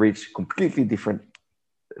could reach completely different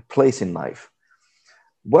place in life.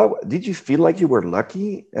 Well, did you feel like you were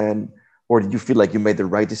lucky, or did you feel like you made the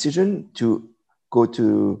right decision to go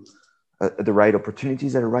to the right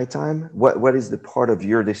opportunities at the right time? What is the part of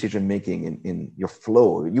your decision making in your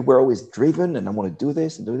flow? You were always driven, and I want to do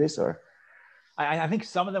this and do this, or I think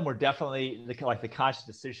some of them were definitely the conscious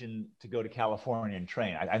decision to go to California and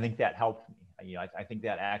train. I think that helped me. I think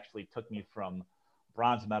that actually took me from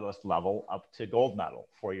bronze medalist level up to gold medal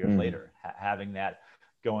 4 years later. Having that,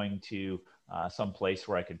 going to some place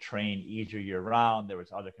where I could train easier year round. There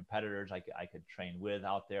was other competitors I could train with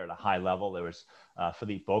out there at a high level. There was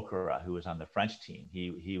Philippe Bocquera, who was on the French team.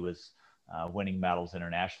 He was winning medals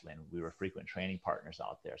internationally, and we were frequent training partners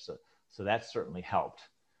out there. So that certainly helped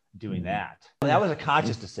doing that. That was a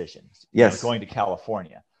conscious decision. Yes. Going to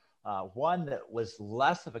California. One that was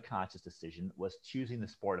less of a conscious decision was choosing the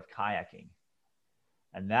sport of kayaking.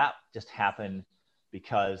 And that just happened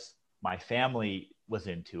because my family was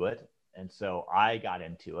into it. And so I got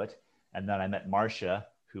into it. And then I met Marcia,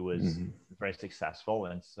 who was very successful.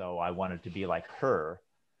 And so I wanted to be like her.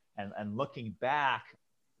 And looking back,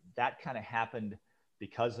 that kind of happened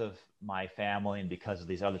because of my family and because of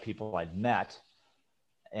these other people I'd met.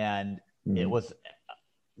 And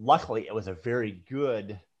luckily, it was a very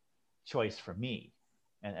good choice for me.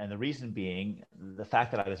 And the reason being the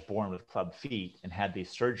fact that I was born with club feet and had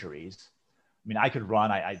these surgeries. I mean, I could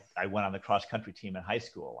run. I went on the cross country team in high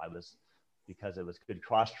school. Because it was good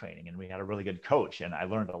cross training, and we had a really good coach, and I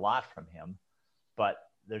learned a lot from him. But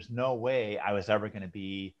there's no way I was ever going to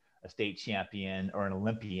be a state champion or an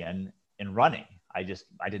Olympian in running. I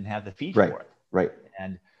didn't have the feet for it. Right.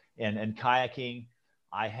 And kayaking,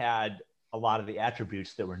 I had a lot of the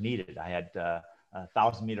attributes that were needed. I had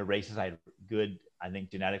 1,000-meter races. I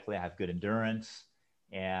think genetically, I have good endurance,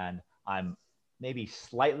 and I'm maybe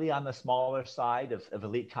slightly on the smaller side of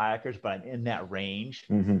elite kayakers, but I'm in that range.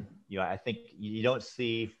 I think you don't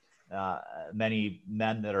see many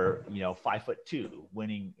men that are, 5'2"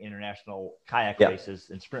 winning international kayak races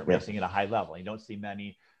and sprint racing at a high level. You don't see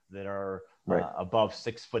many that are above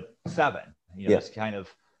 6'7". It's kind of,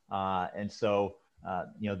 and so,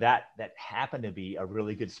 that happened to be a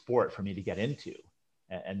really good sport for me to get into.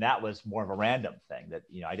 And that was more of a random thing that,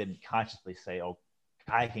 I didn't consciously say, oh,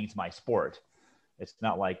 kayaking's my sport. It's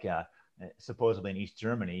not like supposedly in East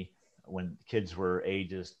Germany, when kids were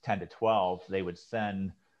ages 10 to 12, they would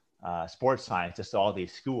send sports scientists to all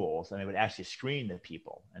these schools, and they would actually screen the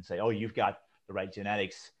people and say, oh, you've got the right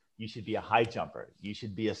genetics. You should be a high jumper. You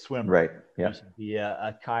should be a swimmer. Right. Yeah. You should be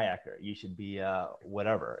a kayaker. You should be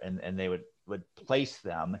whatever. And they would place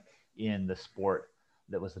them in the sport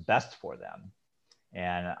that was the best for them.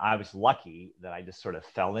 And I was lucky that I just sort of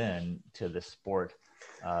fell into the sport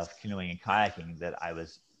of canoeing and kayaking that I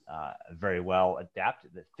was very well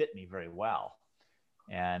adapted, that fit me very well.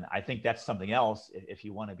 And I think that's something else. If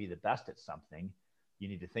you want to be the best at something, you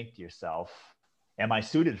need to think to yourself, am I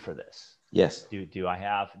suited for this? Yes. Do I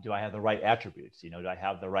have the right attributes? Do I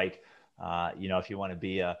have the right, if you want to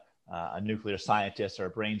be a nuclear scientist or a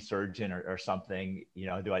brain surgeon or something,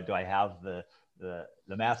 do I have the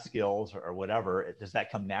math skills or whatever? Does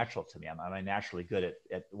that come natural to me? Am I naturally good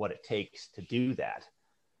at what it takes to do that?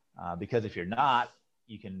 Because if you're not,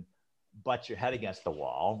 you can butt your head against the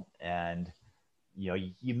wall, and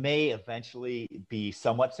you may eventually be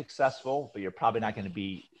somewhat successful, but you're probably not going to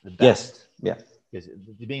be the best. Yes. Yeah. Because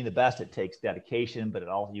being the best, it takes dedication, but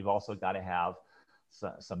you've also got to have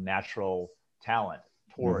some natural talent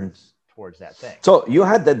towards that thing. So you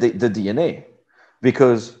had the DNA,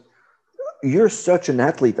 because you're such an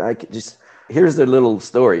athlete. Here's the little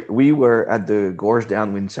story. We were at the Gorge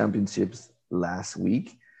Downwind Championships last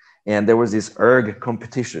week, and there was this erg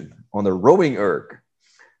competition on the rowing erg,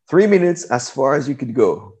 3 minutes as far as you could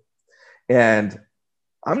go. And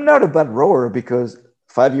I'm not a bad rower, because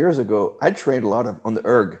 5 years ago, I trained a lot on the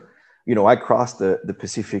erg. I crossed the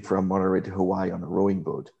Pacific from Monterey to Hawaii on a rowing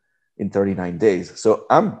boat in 39 days. So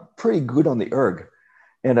I'm pretty good on the erg.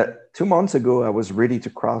 And 2 months ago, I was ready to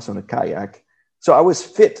cross on a kayak. So I was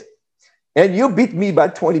fit. And you beat me by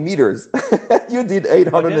 20 meters. You did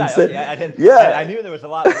 807. I didn't. Yeah. I knew there was a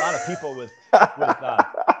lot of people with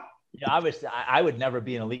I would never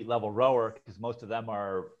be an elite level rower, because most of them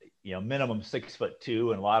are minimum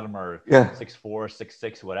 6'2", and a lot of them are Yeah. 6'4",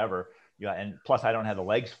 6'6", whatever. And plus I don't have the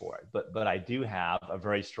legs for it, but I do have a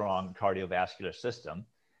very strong cardiovascular system.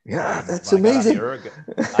 Yeah, And that's when I got on the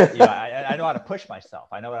amazing. I know how to push myself.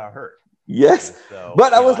 I know how to hurt. Yes. So,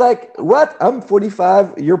 But I was like, what? I'm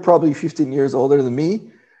 45. You're probably 15 years older than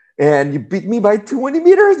me. And you beat me by 20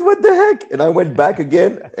 meters. What the heck? And I went back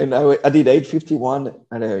again and I did 851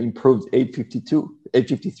 and I improved 852,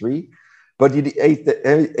 853. But you did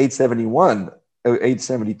 871,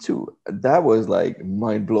 872. That was like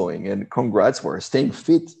mind blowing. And congrats for staying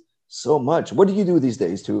fit so much. What do you do these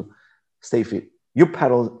days to stay fit? You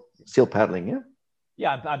paddle, still paddling, yeah?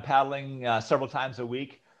 Yeah, I'm paddling several times a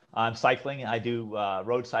week. I'm cycling. I do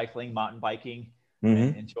road cycling, mountain biking,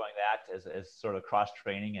 and enjoying that as sort of cross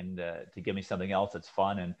training and to give me something else that's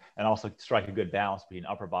fun and also strike a good balance between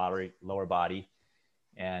upper body, lower body.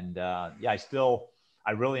 And I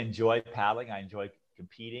really enjoy paddling. I enjoy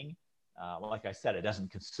competing. Like I said, it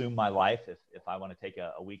doesn't consume my life. If I want to take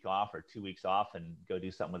a week off or 2 weeks off and go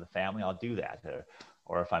do something with the family, I'll do that.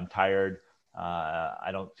 Or if I'm tired, I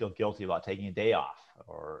don't feel guilty about taking a day off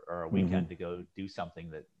or a weekend to go do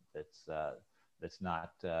something that's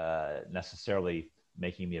not necessarily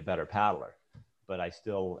making me a better paddler. But I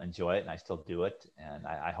still enjoy it and I still do it. And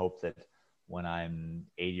I hope that when I'm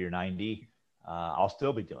 80 or 90, I'll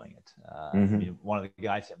still be doing it. I mean, one of the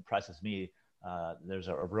guys that impresses me, there's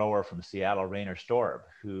a rower from Seattle, Rainer Storb,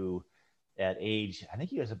 who at age, I think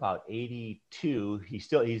he was about 82.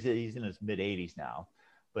 He's in his mid 80s now.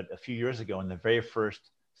 But a few years ago in the very first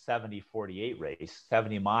 70-48 race,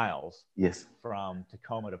 70 miles from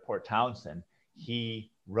Tacoma to Port Townsend,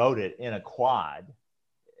 he rode it in a quad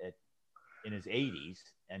in his 80s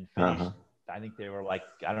and finished. I think they were like,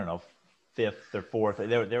 I don't know, fifth or fourth.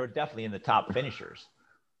 They were definitely in the top finishers.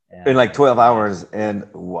 In like 12 hours. And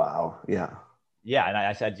wow. Yeah. Yeah. And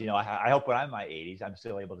I said, I hope when I'm in my 80s, I'm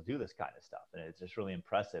still able to do this kind of stuff. And it's just really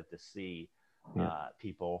impressive to see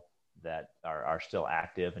people that are still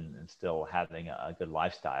active and still having a good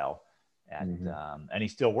lifestyle. And he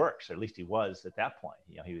still works, or at least he was at that point.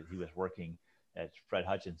 He was working at Fred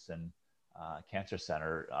Hutchinson Cancer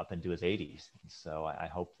Center up into his 80s. So I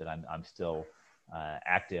hope that I'm still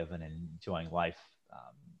active and enjoying life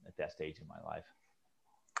at that stage in my life.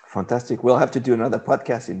 Fantastic. We'll have to do another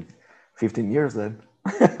podcast in 15 years then.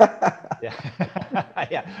 Yeah.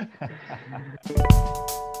 Yeah.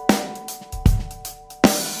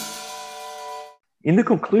 In the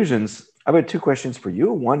conclusions, I have two questions for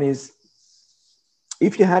you. One is,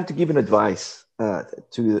 if you had to give an advice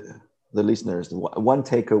to the listeners, one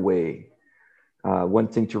takeaway, one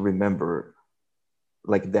thing to remember,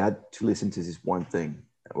 like that, to listen to this one thing,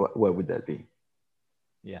 what would that be?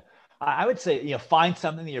 Yeah, I would say, find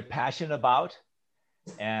something that you're passionate about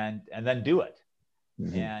and then do it.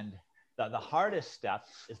 And the hardest step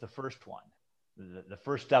is the first one. The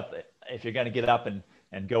first step, if you're going to get up and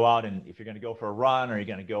go out, and if you're going to go for a run or you're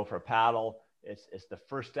going to go for a paddle, it's the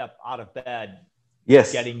first step out of bed,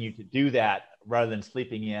 getting you to do that rather than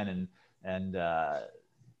sleeping in and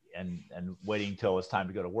waiting until it's time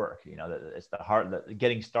to go to work. It's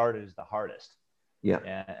getting started is the hardest. Yeah.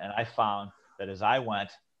 And I found that as I went,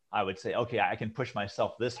 I would say, okay, I can push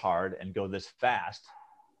myself this hard and go this fast.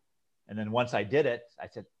 And then once I did it, I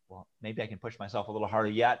said, well, maybe I can push myself a little harder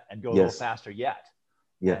yet and go a little faster yet.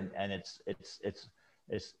 Yeah. And it's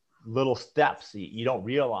little steps. You don't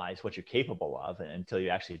realize what you're capable of until you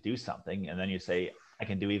actually do something. And then you say, I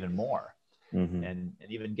can do even more. And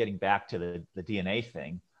even getting back to the DNA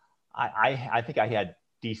thing, I think I had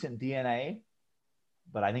decent DNA,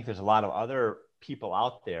 but I think there's a lot of other people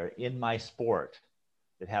out there in my sport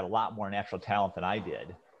that had a lot more natural talent than I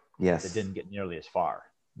did. Yes. That didn't get nearly as far.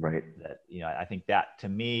 Right. That, I think that, to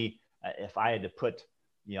me, if I had to put,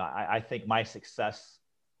 I think my success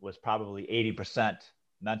was probably 80%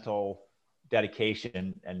 mental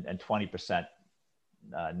dedication and 20%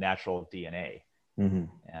 natural DNA.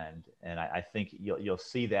 And I think you'll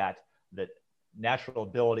see that natural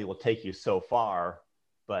ability will take you so far,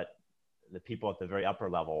 but the people at the very upper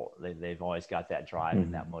level, they've always got that drive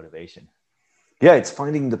and that motivation. Yeah, it's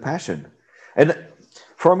finding the passion. And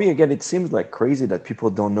for me, again, it seems like crazy that people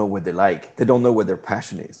don't know what they like. They don't know what their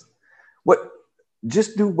passion is.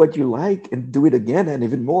 Just do what you like and do it again and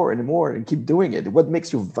even more and more and keep doing it. What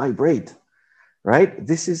makes you vibrate, right?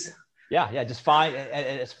 This is... Yeah, just find,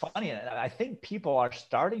 and it's funny. I think people are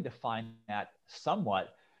starting to find that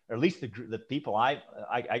somewhat, or at least the people I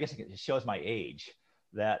guess it shows my age,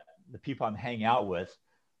 that the people I'm hanging out with,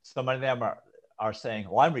 some of them are saying,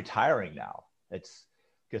 well, I'm retiring now. It's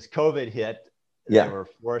because COVID hit. They were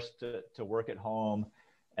forced to work at home,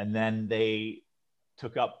 and then they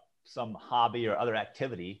took up some hobby or other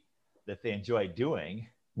activity that they enjoy doing,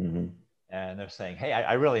 Mm-hmm. and they're saying, "Hey,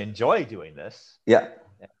 I really enjoy doing this." Yeah.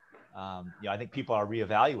 I think people are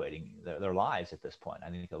reevaluating their lives at this point. I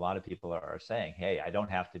think a lot of people are saying, "Hey, I don't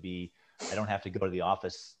have to go to the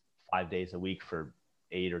office 5 days a week for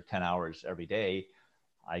 8 or 10 hours every day.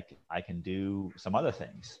 I can do some other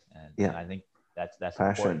things." And I think that's Passion.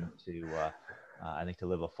 important to. I think to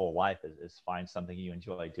live a full life is find something you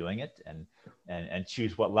enjoy doing it, and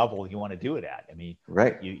choose what level you want to do it at. I mean,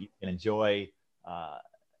 right. You can enjoy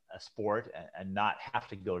a sport and not have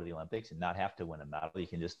to go to the Olympics and not have to win a medal. You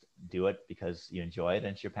can just do it because you enjoy it and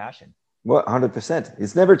it's your passion. Well, 100%.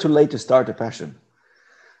 It's never too late to start a passion.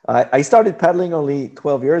 I started paddling only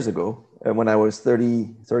 12 years ago when I was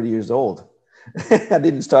 30 years old. I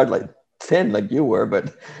didn't start like 10 like you were,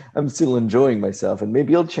 but I'm still enjoying myself. And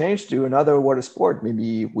maybe I'll change to another water sport,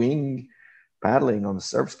 maybe wing, paddling on the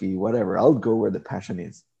surf ski, whatever. I'll go where the passion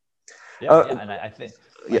is. Yeah, and I think,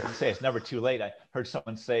 like you say, it's never too late. I heard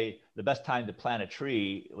someone say the best time to plant a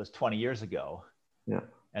tree was 20 years ago. Yeah.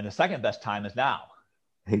 And the second best time is now.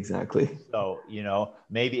 Exactly. So,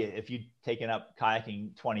 maybe if you'd taken up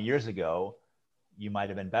kayaking 20 years ago, you might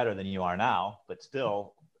have been better than you are now. But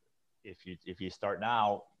still, if you start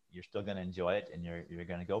now, you're still going to enjoy it, and you're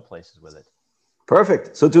going to go places with it.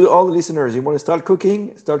 Perfect. So to all the listeners, you want to start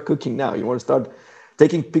cooking now. You want to start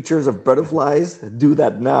taking pictures of butterflies, do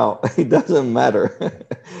that now. It doesn't matter.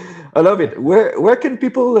 I love it. Where can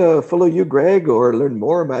people follow you, Greg, or learn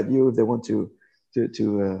more about you if they want to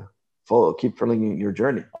keep following your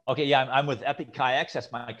journey? Okay, yeah, I'm with Epic Kayaks.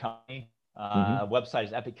 That's my company. Website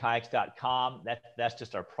is epickayaks.com. That's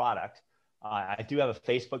just our product. I do have a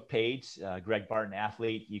Facebook page, Greg Barton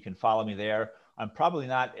Athlete. You can follow me there. I'm probably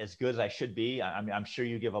not as good as I should be. I'm sure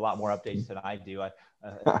you give a lot more updates than I do.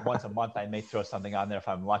 Once a month, I may throw something on there if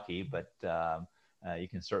I'm lucky, but you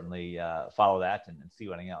can certainly follow that and see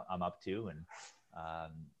what I'm up to, and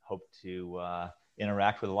hope to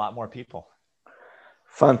interact with a lot more people.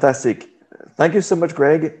 Fantastic. Thank you so much,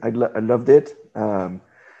 Greg. I loved it.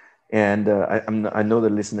 And I know the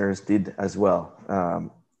listeners did as well.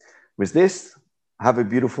 With this, have a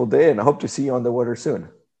beautiful day, and I hope to see you on the water soon.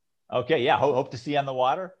 Okay, yeah, hope to see you on the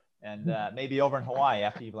water, and maybe over in Hawaii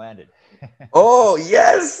after you've landed. Oh,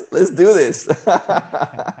 yes, let's do this.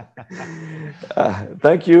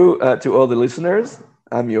 Thank you to all the listeners.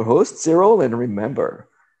 I'm your host, Cyril, and remember,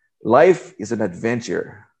 life is an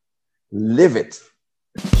adventure. Live it.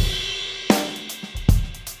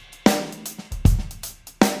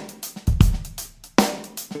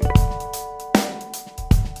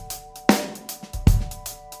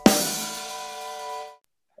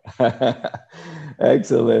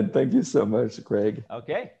 Excellent. Thank you so much, Greg.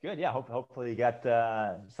 Okay, good. Yeah, hopefully you got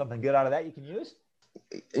something good out of that you can use.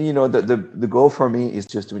 The goal for me is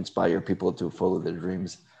just to inspire people to follow their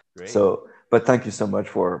dreams. Great. So, but thank you so much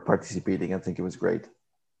for participating. I think it was great.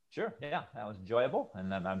 Sure. Yeah, that was enjoyable.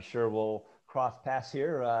 And I'm sure we'll cross paths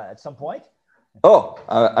here at some point. Oh,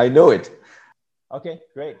 I know it. Okay,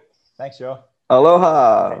 great. Thanks, Joe.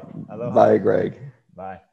 Aloha. Okay. Aloha. Bye, Greg.